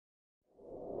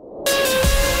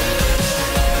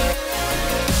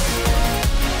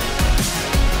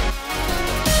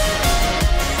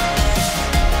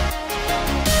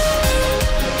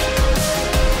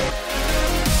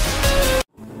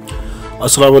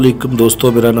अस्सलाम वालेकुम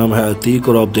दोस्तों, मेरा नाम है अतीक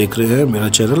और आप देख रहे हैं मेरा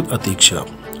चैनल अतीक शाह।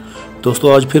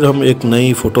 दोस्तों आज फिर हम एक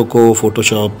नई फ़ोटो को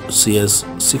फ़ोटोशॉप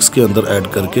cs6 के अंदर ऐड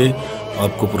करके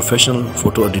आपको प्रोफेशनल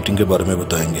फ़ोटो एडिटिंग के बारे में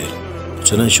बताएंगे। तो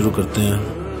चलें शुरू करते हैं।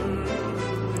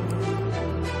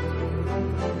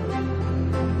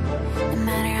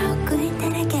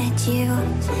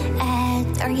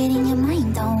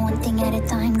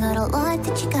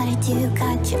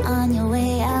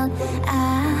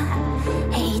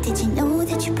 Did you know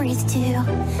that you breathe too?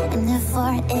 And if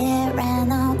our air ran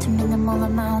out to minimal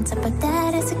amounts, I put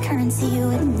that as a currency, you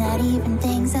would not even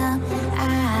things out.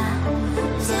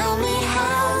 Tell me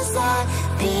how's that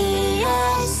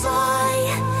PSI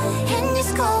in your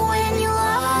skull when you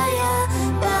lie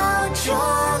about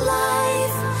your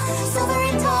life, silver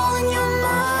and tall in your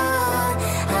mind.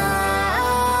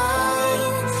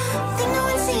 Think no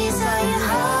one sees how you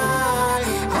hide.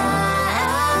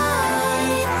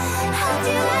 How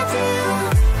do I do?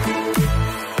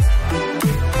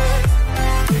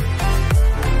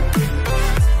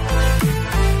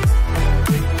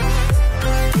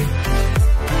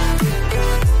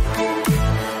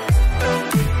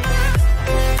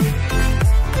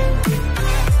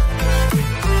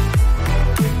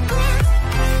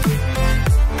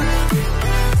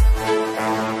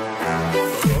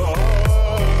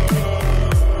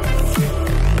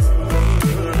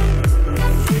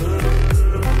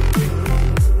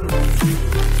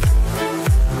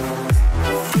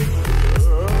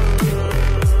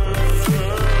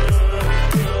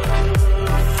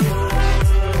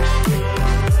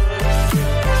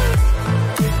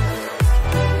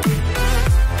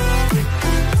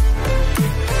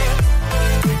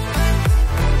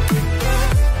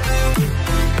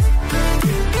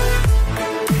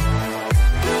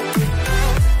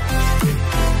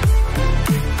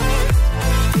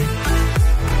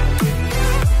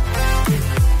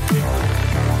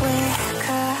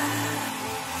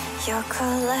 You're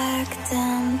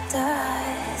collecting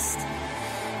dust.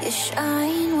 Your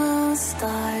shine will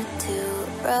start to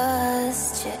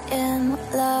rust. You're in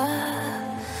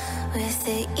love with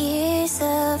the years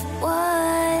of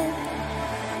what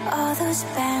all those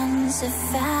bands have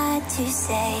had to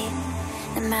say.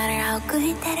 No matter how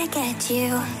good that I get you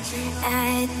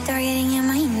at targeting your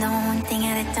mind, no one thing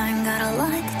at a time. Got a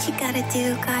lot that you gotta do,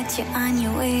 got you on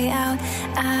your way out.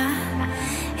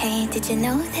 Hey, did you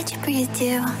know that you breathe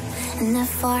too? And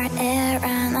if our air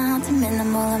ran out to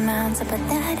minimal amounts, I put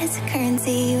that as a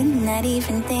currency, you not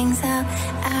even things out.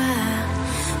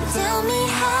 Tell me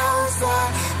how's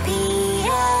that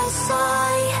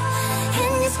PSI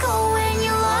in your skull when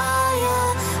you lie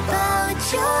about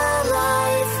your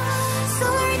life,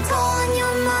 silver and tall in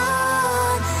your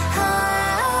mind.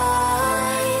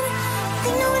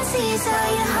 Think no one sees how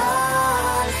you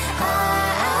hide. How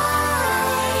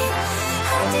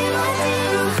do I do?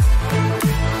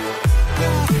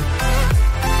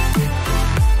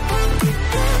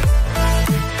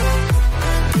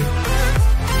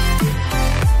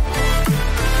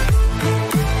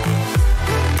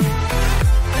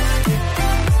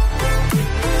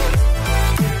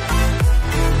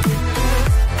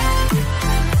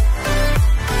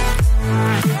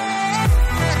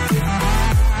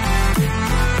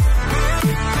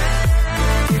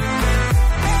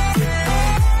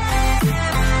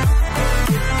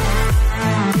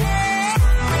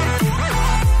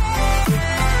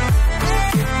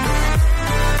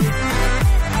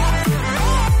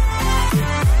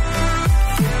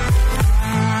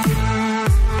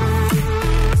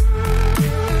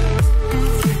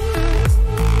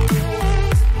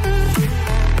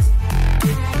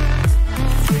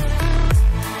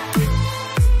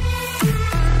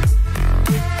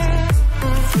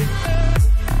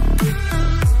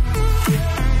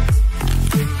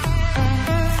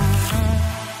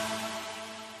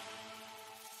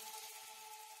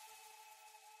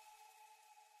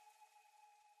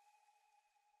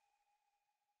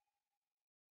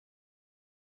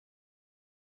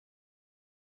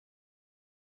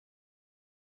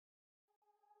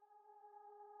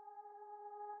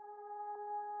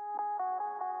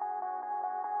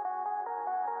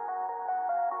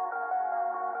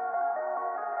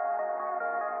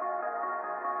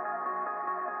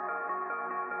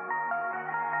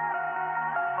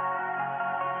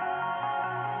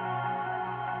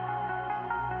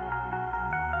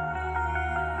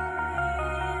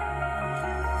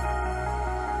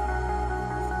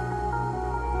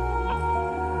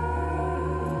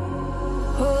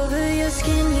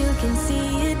 Skin, you can see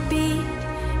it beat,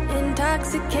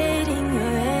 intoxicating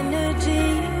your energy.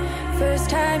 First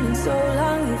time in so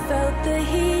long you felt the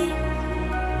heat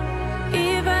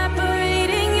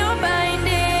evaporating your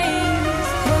binding.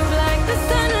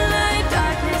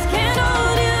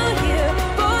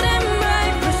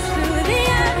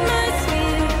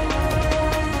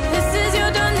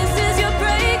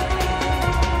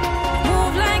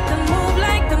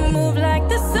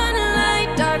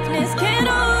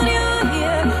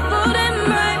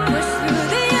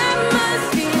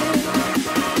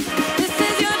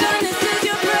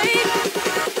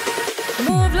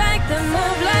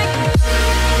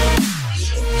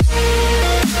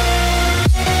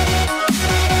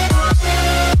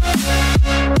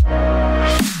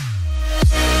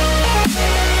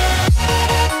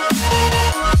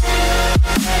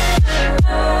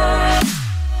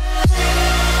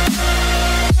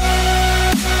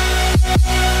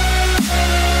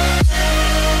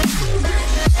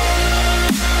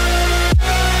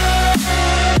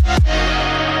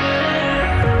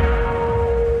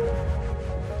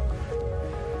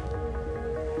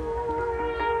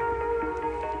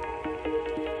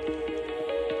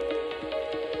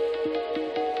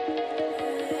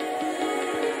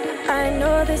 I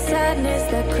know the sadness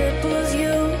that cripples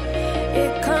you.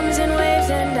 It comes in waves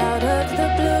and out of the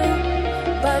blue.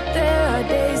 But there are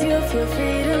days you feel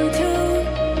freedom too.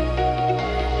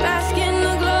 Bask in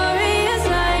the glorious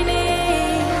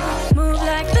lightning. Move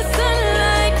like the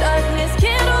sunlight. Darkness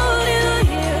can't hold you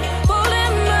here. Bold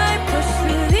and bright, push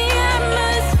through the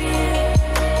atmosphere.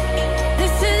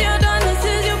 This is your dawn, this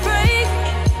is your break.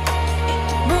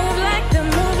 Move like the,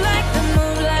 move like the,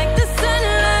 move like the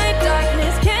sunlight.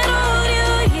 Darkness can't hold you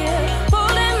here.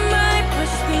 Bold and bright,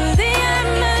 push through the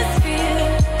atmosphere.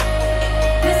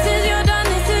 This is your dawn,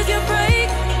 this is your break.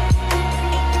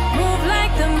 Move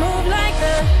like the, move like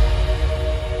the,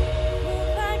 move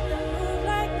like the, move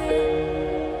like the,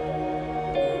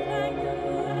 move like the,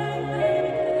 move like the.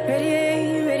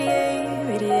 Radiate, radiate,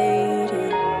 radiate.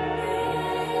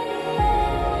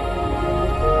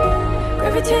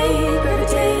 Gravitate,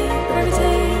 gravitate,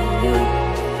 gravitate.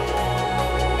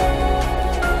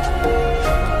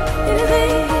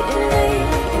 Innovate, innovate,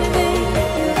 innovate.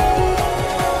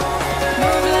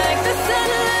 Move like the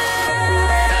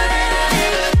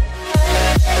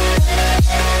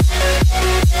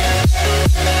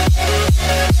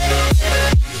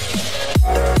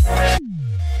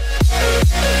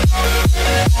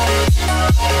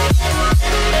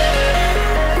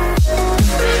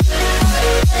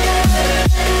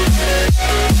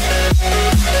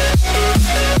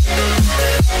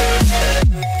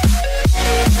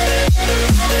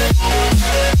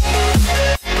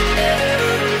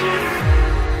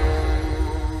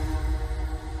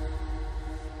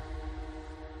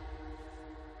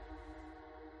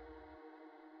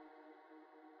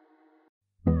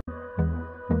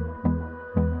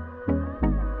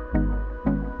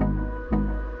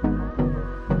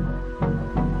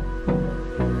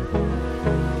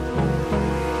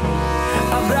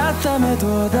Abrázame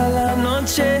toda la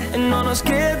noche, no nos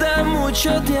queda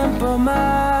mucho tiempo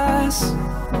más.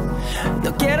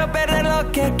 No quiero perder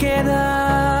lo que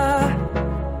queda.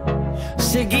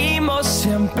 Seguimos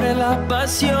siempre la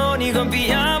pasión y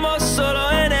confiamos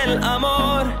solo en el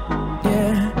amor.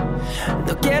 Yeah.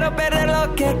 No quiero perder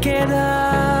lo que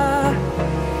queda.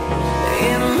 Y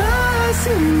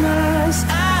más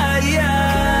allá,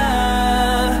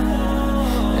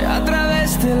 a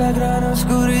través de la gran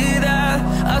oscuridad,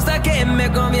 hasta que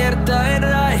me convierta en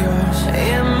rayos.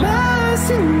 Y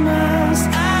más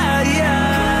allá,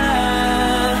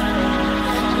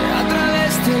 a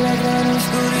través de la gran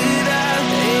oscuridad.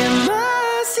 Y más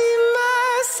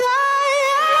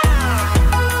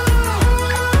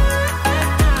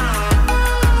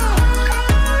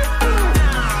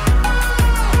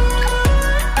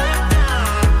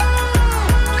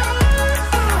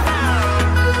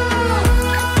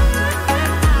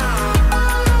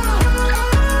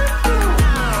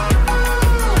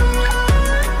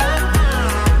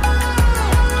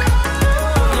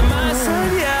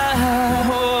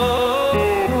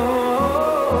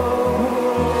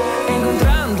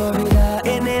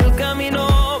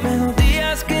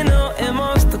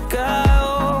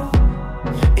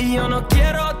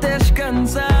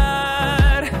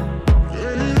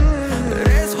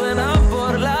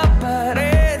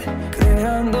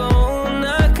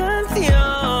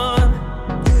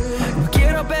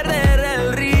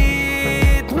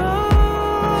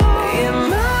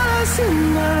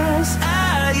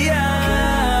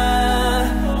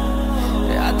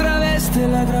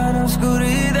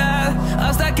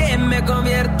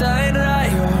convierta en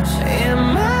rayos. Y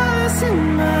más allá,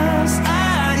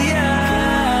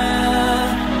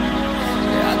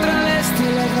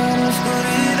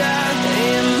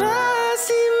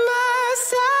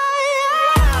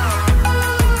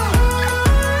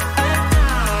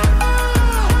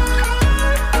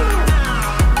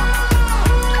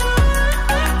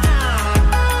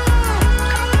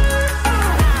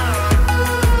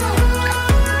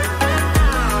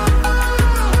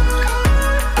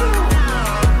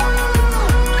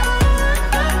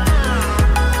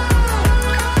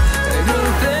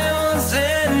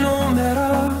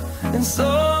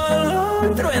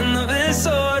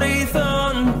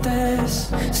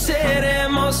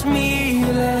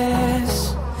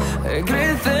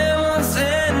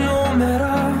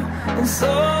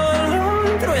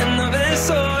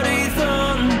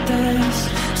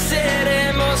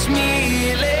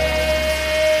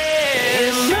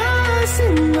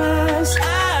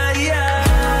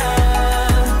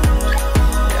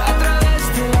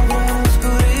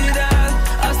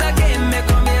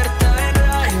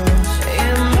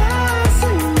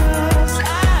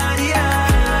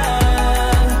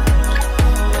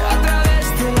 a través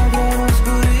de la gran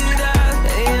oscuridad.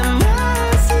 Y más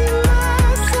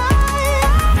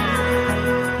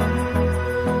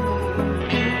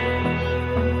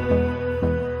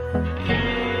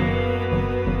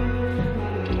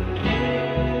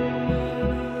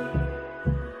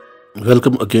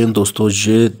welcome again दोस्तों,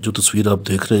 ये जो तस्वीर आप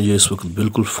देख रहे हैं ये इस वक्त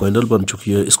बिल्कुल फाइनल बन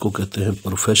चुकी है। इसको कहते हैं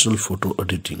प्रोफेशनल फ़ोटो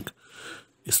एडिटिंग।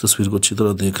 इस तस्वीर को अच्छी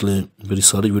तरह देख लें, मेरी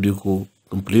सारी वीडियो को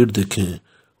कंप्लीट देखें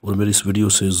और मेरी इस वीडियो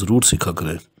से ज़रूर सीखा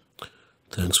करें।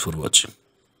 Thanks for watching.